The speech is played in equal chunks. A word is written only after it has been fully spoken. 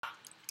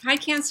Hi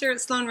Cancer,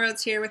 it's Sloan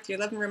Rhodes here with your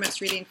 11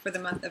 romance reading for the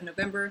month of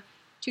November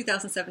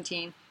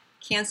 2017.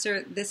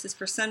 Cancer, this is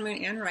for Sun,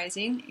 Moon, and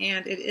Rising,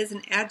 and it is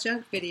an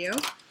adjunct video.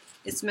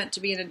 It's meant to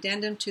be an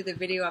addendum to the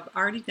video I've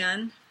already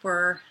done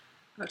for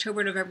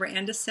October, November,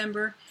 and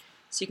December,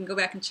 so you can go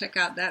back and check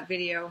out that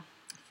video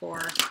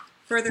for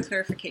further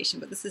clarification,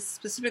 but this is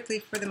specifically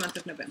for the month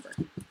of November.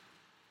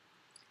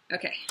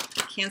 Okay,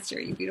 Cancer,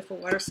 you beautiful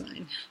water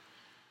sign.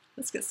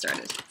 Let's get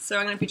started. So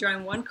I'm going to be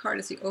drawing one card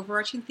as the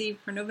overarching theme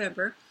for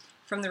November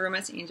from the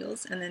Romance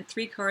Angels, and then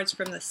 3 cards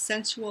from the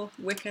Sensual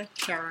Wicca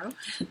Tarot,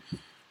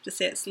 to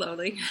say it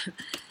slowly.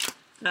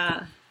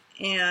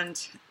 And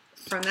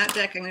from that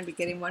deck, I'm going to be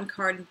getting one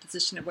card in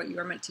position of what you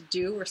are meant to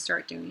do or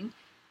start doing,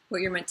 what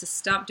you're meant to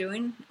stop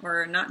doing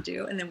or not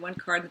do, and then one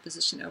card in the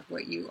position of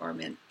what you are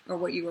meant, or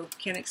what you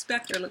can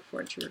expect or look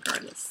forward to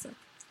regardless. So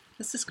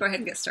let's just go ahead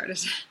and get started.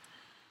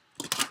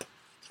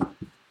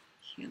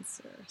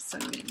 Cancer,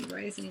 Sun, Moon, and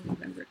Rising,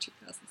 November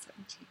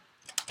 2017.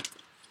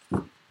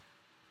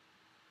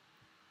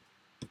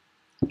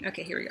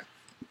 Okay, here we go.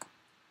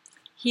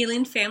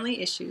 Healing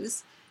family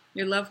issues.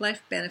 Your love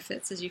life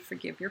benefits as you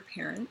forgive your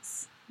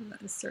parents. Well,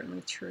 that is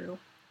certainly true.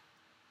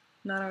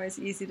 Not always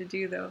easy to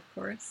do, though, of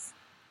course.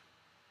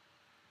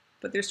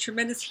 But there's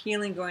tremendous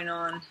healing going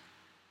on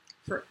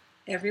for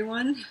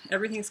everyone.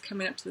 Everything's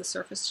coming up to the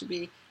surface to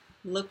be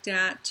looked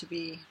at, to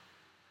be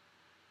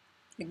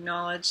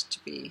acknowledged, to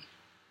be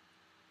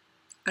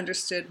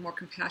understood more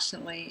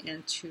compassionately,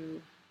 and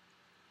to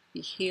be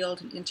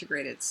healed and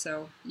integrated.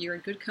 So you're in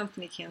good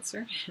company,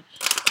 Cancer.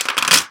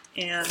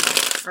 And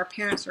our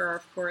parents are,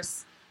 of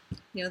course,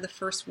 you know, the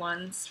first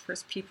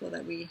people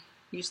that we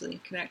usually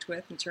connect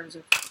with in terms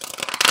of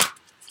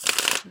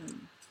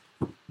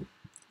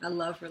a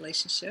love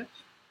relationship.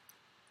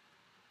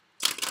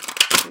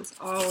 There's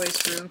always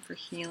room for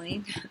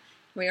healing.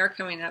 We are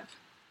coming up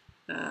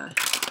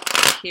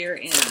here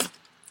in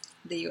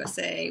the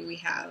USA. We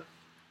have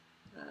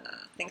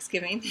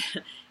Thanksgiving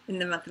in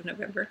the month of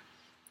November.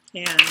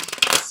 And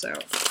so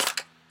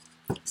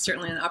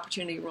certainly an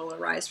opportunity will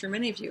arise for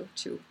many of you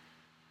to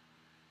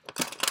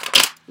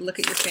look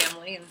at your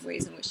family and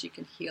ways in which you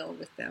can heal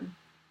with them,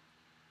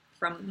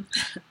 from them,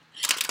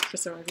 for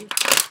some of you.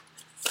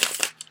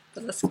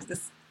 But let's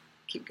just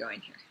keep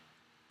going here.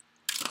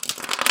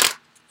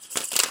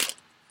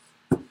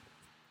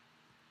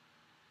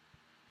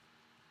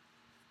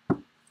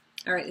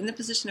 All right, in the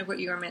position of what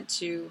you are meant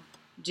to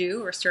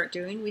do or start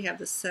doing, we have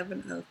the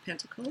 7 of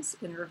Pentacles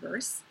in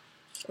reverse.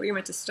 What you're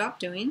meant to stop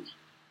doing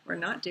or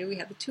not do, we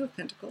have the 2 of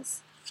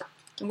Pentacles.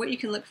 And what you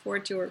can look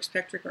forward to or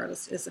expect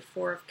regardless is the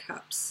 4 of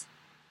Cups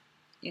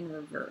in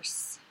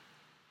reverse.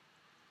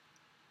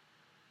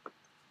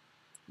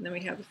 And then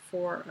we have the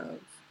 4 of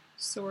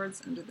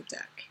Swords under the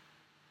deck.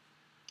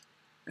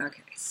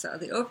 Okay, so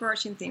the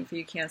overarching theme for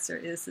you, Cancer,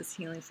 is this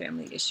Healing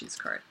Family Issues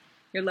card.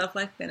 Your love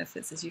life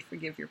benefits as you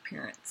forgive your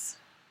parents.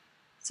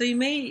 So you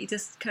may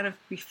just kind of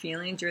be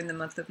feeling during the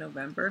month of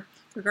November,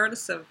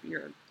 regardless of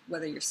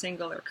whether you're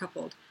single or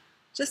coupled,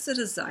 just a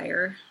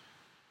desire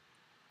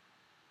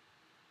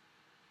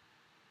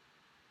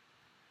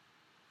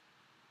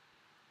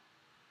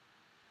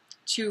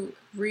to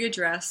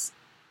readdress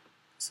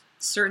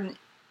certain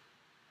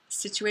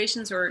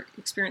situations or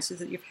experiences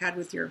that you've had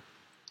with your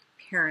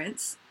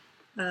parents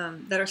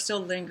that are still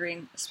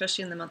lingering,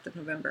 especially in the month of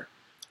November.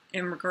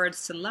 In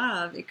regards to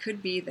love, it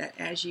could be that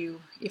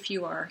if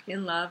you are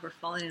in love or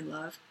falling in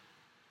love,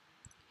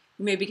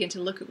 you may begin to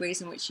look at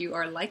ways in which you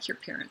are like your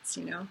parents,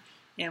 you know,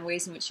 and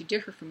ways in which you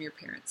differ from your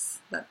parents.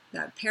 That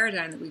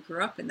paradigm that we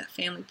grew up in, that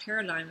family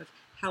paradigm of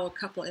how a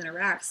couple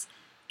interacts,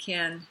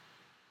 can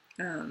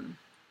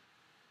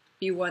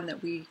be one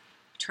that we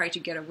try to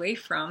get away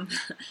from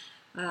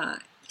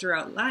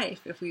throughout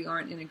life if we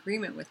aren't in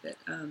agreement with it.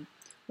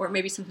 Or it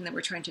may be something that we're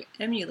trying to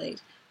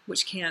emulate,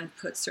 which can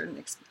put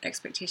certain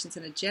expectations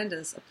and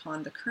agendas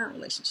upon the current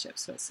relationship.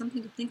 So it's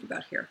something to think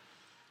about here.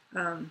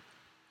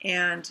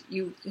 And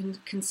you can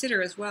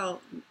consider as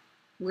well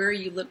where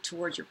you look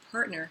towards your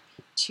partner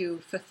to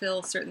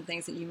fulfill certain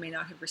things that you may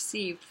not have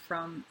received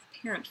from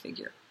a parent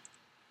figure.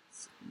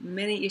 So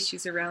many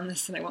issues around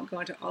this, and I won't go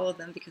into all of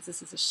them because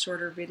this is a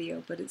shorter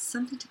video, but it's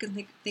something to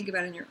think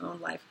about in your own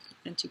life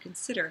and to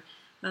consider.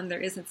 There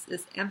is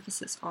this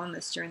emphasis on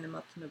this during the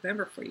month of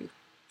November for you,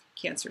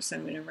 Cancer,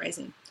 Sun, Moon, and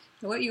Rising.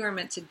 Now, what you are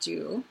meant to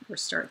do or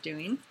start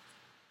doing,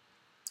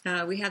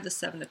 we have the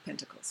 7 of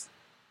Pentacles.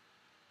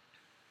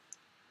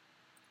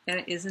 And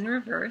it is in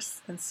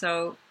reverse. And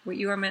so what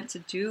you are meant to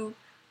do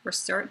or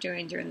start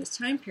doing during this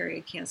time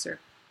period, Cancer,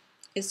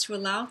 is to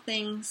allow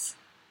things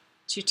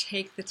to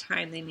take the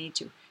time they need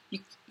to.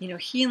 You know,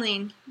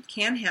 healing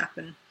can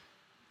happen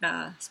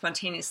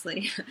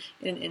spontaneously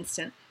in an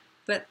instant,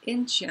 but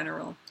in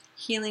general,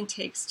 healing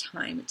takes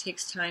time. It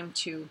takes time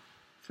to,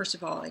 first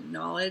of all,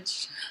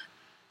 acknowledge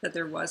that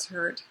there was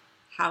hurt,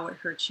 how it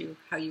hurt you,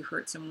 how you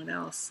hurt someone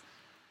else,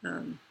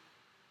 to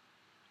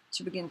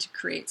begin to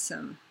create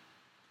some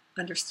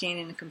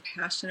understanding and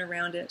compassion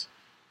around it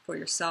for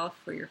yourself,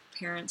 for your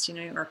parents. You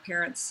know, our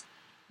parents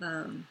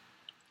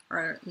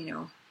are, you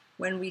know,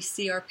 when we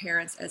see our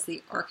parents as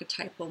the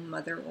archetypal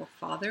mother or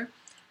father,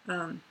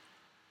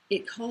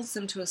 it holds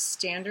them to a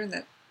standard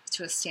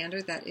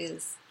that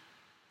is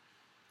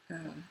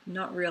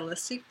not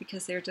realistic,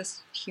 because they're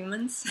just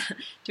humans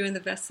doing the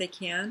best they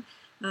can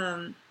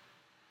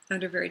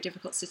under very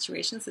difficult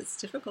situations. It's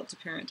difficult to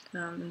parent.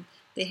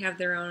 They have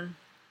their own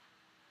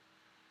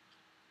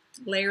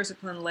layers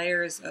upon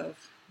layers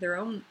of their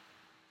own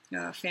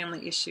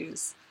family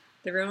issues,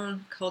 their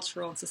own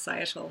cultural and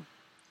societal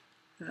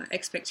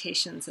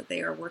expectations that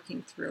they are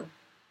working through.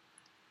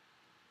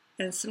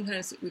 And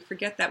sometimes we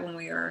forget that when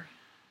we are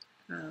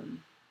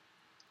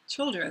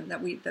children,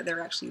 that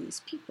they're actually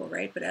these people,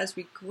 right? But as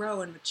we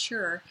grow and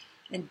mature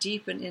and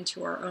deepen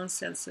into our own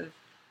sense of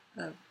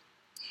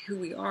who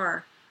we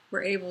are,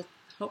 we're able,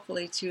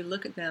 hopefully, to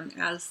look at them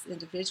as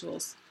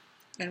individuals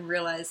and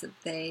realize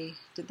that they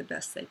did the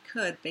best they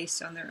could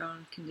based on their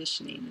own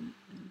conditioning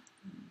and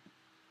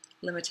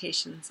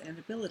limitations and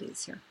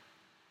abilities here.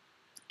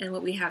 And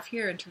what we have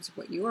here in terms of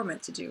what you are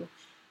meant to do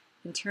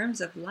in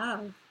terms of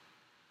love,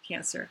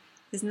 Cancer,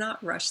 is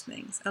not rush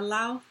things.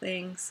 Allow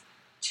things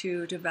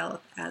to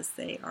develop as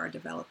they are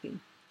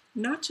developing.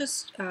 Not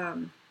just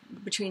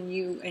between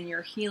you and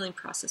your healing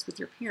process with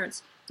your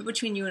parents, but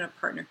between you and a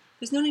partner.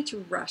 There's no need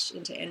to rush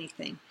into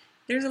anything.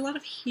 There's a lot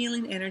of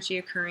healing energy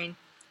occurring.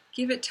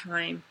 Give it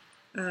time.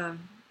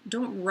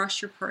 Don't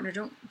rush your partner.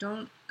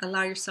 Don't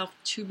allow yourself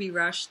to be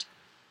rushed.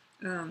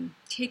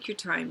 Take your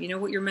time. You know,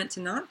 what you're meant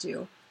to not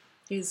do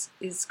is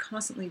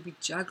constantly be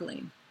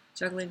juggling,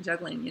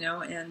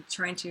 and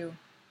trying to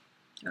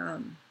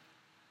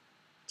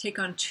take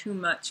on too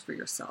much for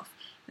yourself.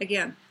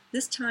 Again,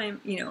 this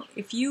time,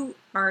 if you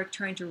are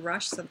trying to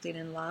rush something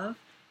in love,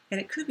 and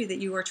it could be that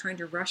you are trying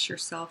to rush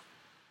yourself,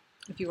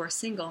 if you are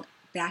single,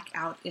 back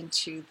out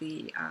into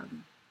the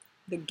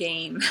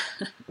game.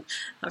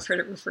 I've heard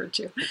it referred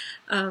to.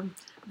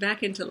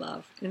 Back into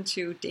love,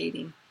 into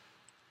dating.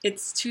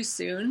 It's too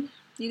soon,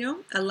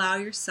 allow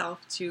yourself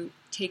to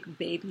take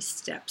baby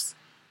steps.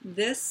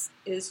 This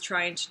is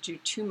trying to do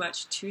too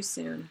much too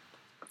soon.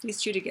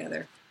 These two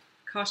together.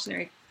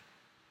 Cautionary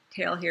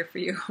tale here for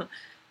you,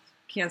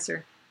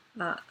 Cancer.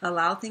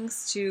 Allow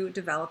things to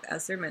develop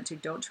as they're meant to.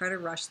 Don't try to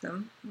rush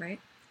them, right?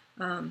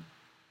 And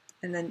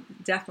then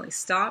definitely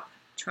stop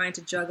trying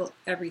to juggle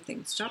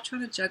everything. Stop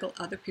trying to juggle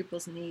other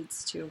people's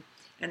needs too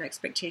and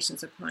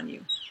expectations upon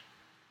you.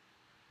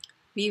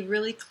 Be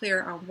really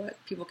clear on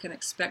what people can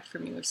expect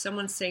from you. If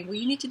someone's saying, well,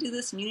 you need to do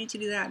this and you need to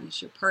do that, and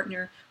it's your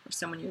partner or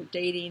someone you're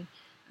dating,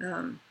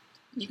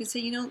 you can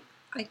say,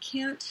 I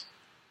can't,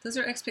 those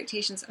are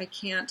expectations I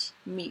can't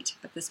meet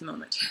at this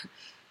moment.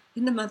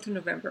 In the month of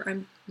November,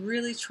 I'm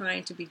really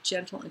trying to be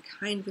gentle and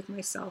kind with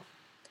myself.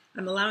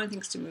 I'm allowing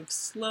things to move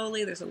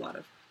slowly. There's a lot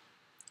of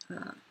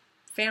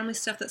family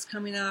stuff that's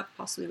coming up,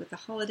 possibly with the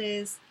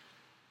holidays.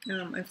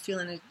 I'm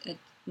feeling a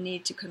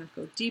need to kind of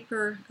go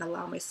deeper,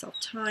 allow myself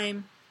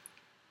time.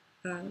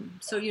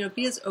 So,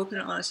 be as open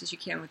and honest as you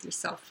can with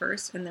yourself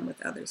first, and then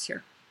with others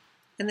here.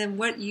 And then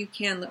what you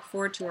can look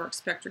forward to or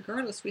expect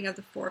regardless, we have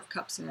the Four of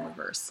Cups in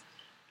reverse.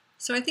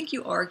 So I think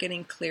you are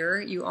getting clearer.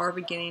 You are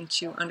beginning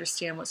to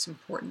understand what's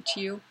important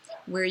to you,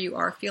 where you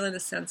are feeling a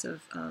sense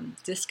of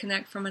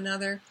disconnect from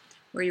another,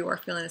 where you are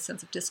feeling a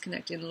sense of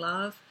disconnect in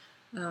love,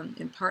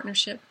 in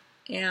partnership,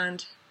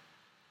 and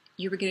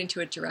you're beginning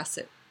to address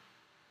it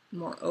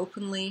more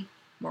openly,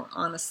 more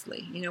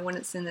honestly. When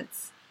it's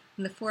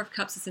when the Four of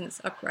Cups is in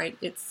its upright,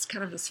 it's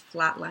kind of this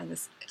flat line,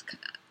 this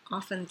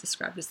often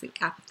described as the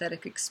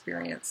apathetic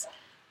experience.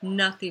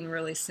 Nothing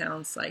really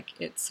sounds like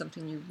it's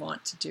something you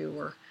want to do,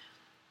 or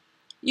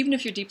even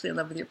if you're deeply in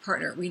love with your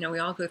partner, we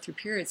all go through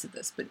periods of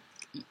this, but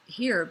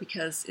here,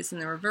 because it's in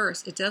the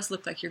reverse, it does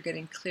look like you're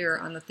getting clear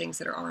on the things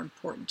that are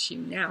important to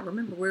you now.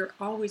 Remember, we're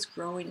always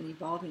growing and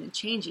evolving and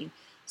changing,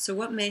 so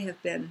what may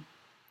have been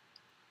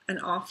an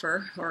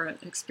offer or an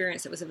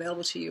experience that was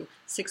available to you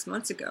 6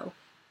 months ago,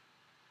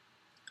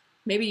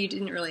 maybe you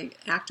didn't really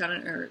act on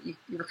it, or you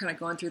were kind of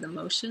going through the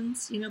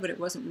motions, but it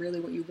wasn't really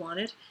what you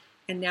wanted.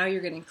 And now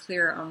you're getting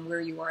clear on where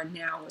you are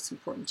now, what's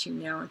important to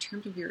you now in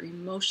terms of your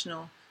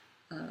emotional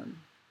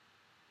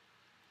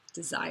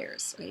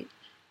desires, right?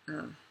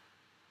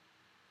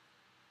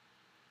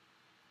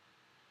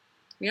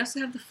 We also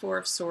have the Four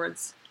of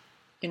Swords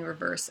in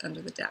reverse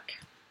under the deck.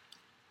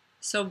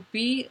 So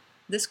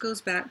this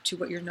goes back to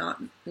what you're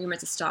meant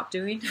to stop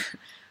doing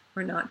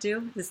or not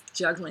do, this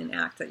juggling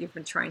act that you've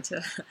been trying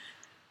to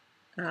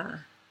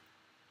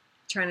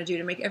do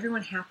to make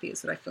everyone happy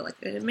is what I feel like.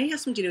 It may have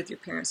something to do with your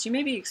parents. You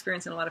may be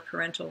experiencing a lot of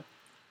parental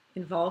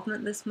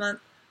involvement this month,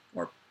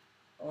 or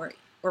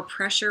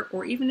pressure,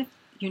 or even if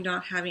you're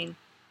not having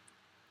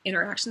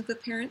interactions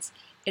with parents,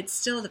 it's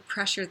still the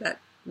pressure that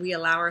we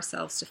allow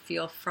ourselves to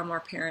feel from our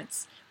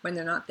parents when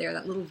they're not there.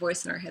 That little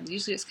voice in our head,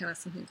 usually it's kind of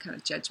something kind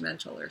of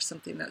judgmental or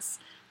something that's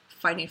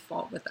finding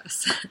fault with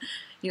us.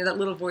 That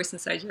little voice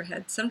inside your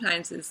head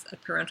sometimes is a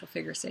parental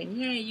figure saying,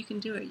 yay, you can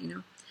do it,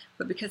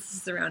 But because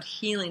this is around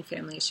healing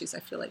family issues, I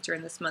feel like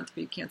during this month for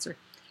you, Cancer,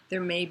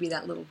 there may be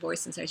that little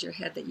voice inside your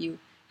head that you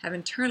have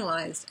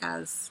internalized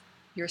as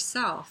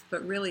yourself,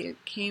 but really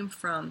it came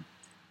from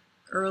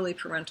early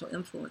parental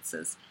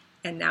influences,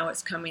 and now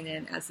it's coming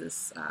in as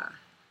this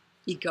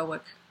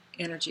egoic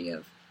energy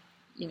of,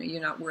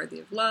 you're not worthy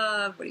of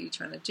love, what are you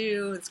trying to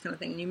do, this kind of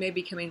thing, and you may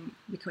be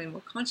becoming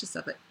more conscious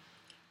of it.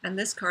 And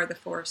this card, the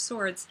Four of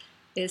Swords,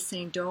 is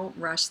saying don't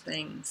rush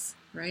things,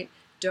 right?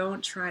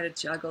 Don't try to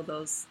juggle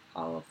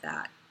all of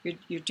that.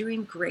 You're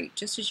doing great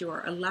just as you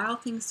are. Allow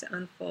things to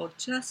unfold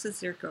just as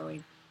they're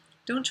going.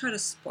 Don't try to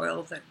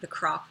spoil the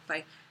crop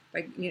by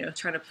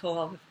trying to pull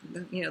all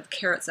the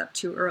carrots up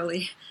too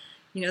early.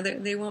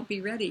 They won't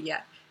be ready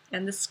yet.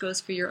 And this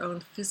goes for your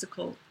own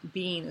physical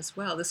being as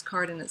well. This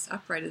card in its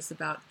upright is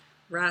about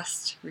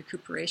rest,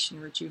 recuperation,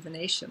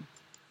 rejuvenation.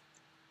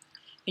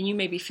 And you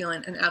may be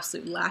feeling an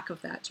absolute lack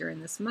of that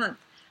during this month.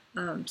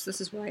 So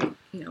this is why,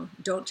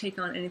 don't take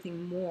on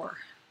anything more,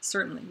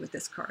 certainly, with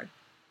this card.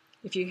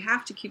 If you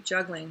have to keep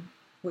juggling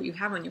what you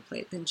have on your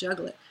plate, then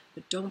juggle it,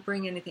 but don't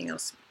bring anything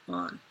else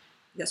on.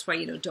 That's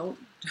why, don't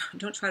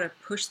try to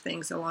push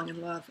things along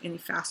in love any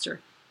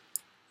faster.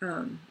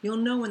 You'll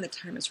know when the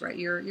time is right.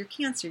 You're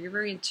Cancer. You're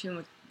very in tune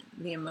with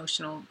the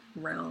emotional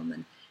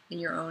realm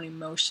and your own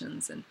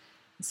emotions. And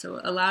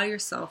so allow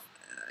yourself,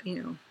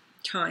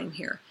 time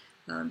here.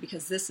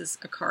 Because this is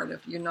a card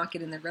of you're not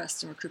getting the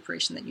rest and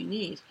recuperation that you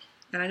need.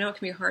 And I know it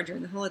can be hard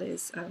during the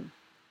holidays, and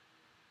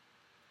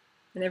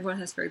everyone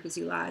has very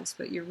busy lives,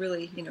 but you're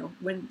really,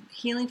 when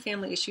healing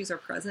family issues are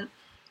present,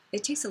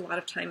 it takes a lot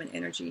of time and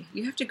energy.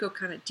 You have to go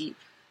kind of deep.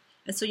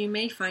 And so you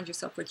may find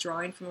yourself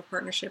withdrawing from a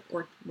partnership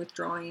or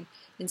withdrawing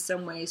in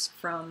some ways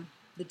from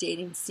the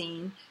dating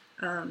scene.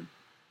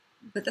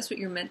 But that's what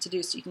you're meant to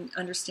do, so you can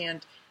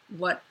understand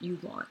what you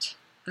want,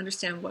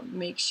 understand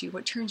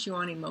what turns you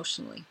on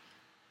emotionally,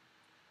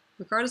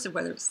 regardless of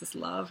whether it's this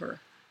love or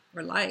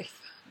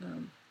life.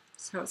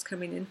 That's how it's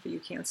coming in for you,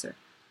 Cancer.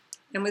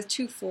 And with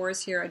 2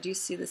 4s here, I do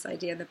see this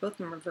idea, they're both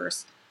in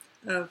reverse,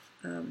 of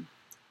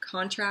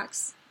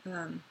contracts,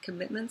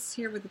 commitments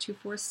here with the 2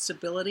 4s,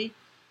 stability,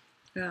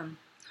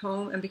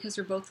 home. And because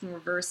they're both in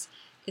reverse,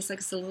 it's like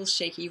it's a little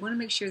shaky. You want to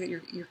make sure that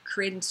you're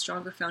creating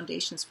stronger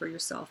foundations for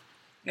yourself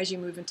as you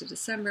move into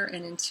December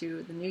and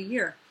into the new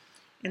year.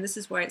 And this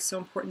is why it's so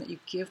important that you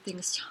give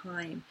things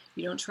time.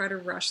 You don't try to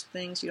rush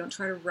things. You don't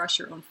try to rush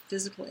your own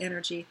physical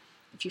energy.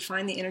 If you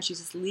find the energy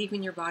is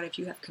leaving your body, if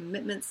you have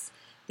commitments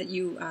that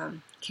you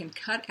can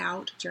cut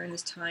out during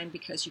this time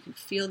because you can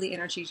feel the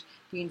energy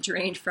being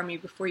drained from you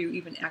before you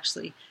even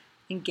actually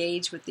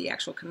engage with the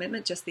actual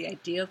commitment, just the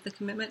idea of the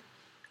commitment.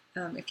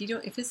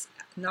 If it's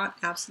not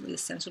absolutely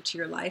essential to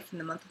your life in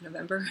the month of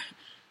November,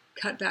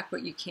 cut back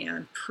what you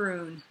can,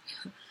 prune,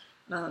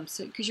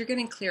 because you're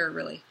getting clearer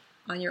really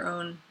on your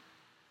own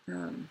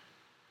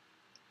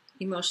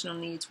emotional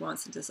needs,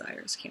 wants, and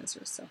desires,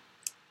 Cancer. So,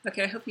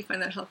 okay, I hope you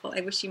find that helpful.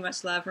 I wish you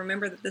much love.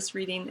 Remember that this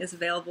reading is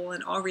available,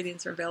 and all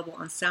readings are available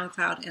on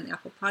SoundCloud and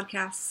Apple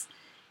Podcasts.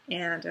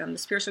 And the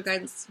spiritual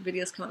guidance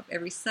videos come up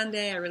every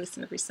Sunday. I release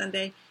them every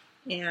Sunday.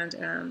 And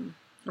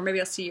or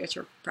maybe I'll see you at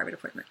your private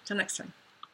appointment. Till next time.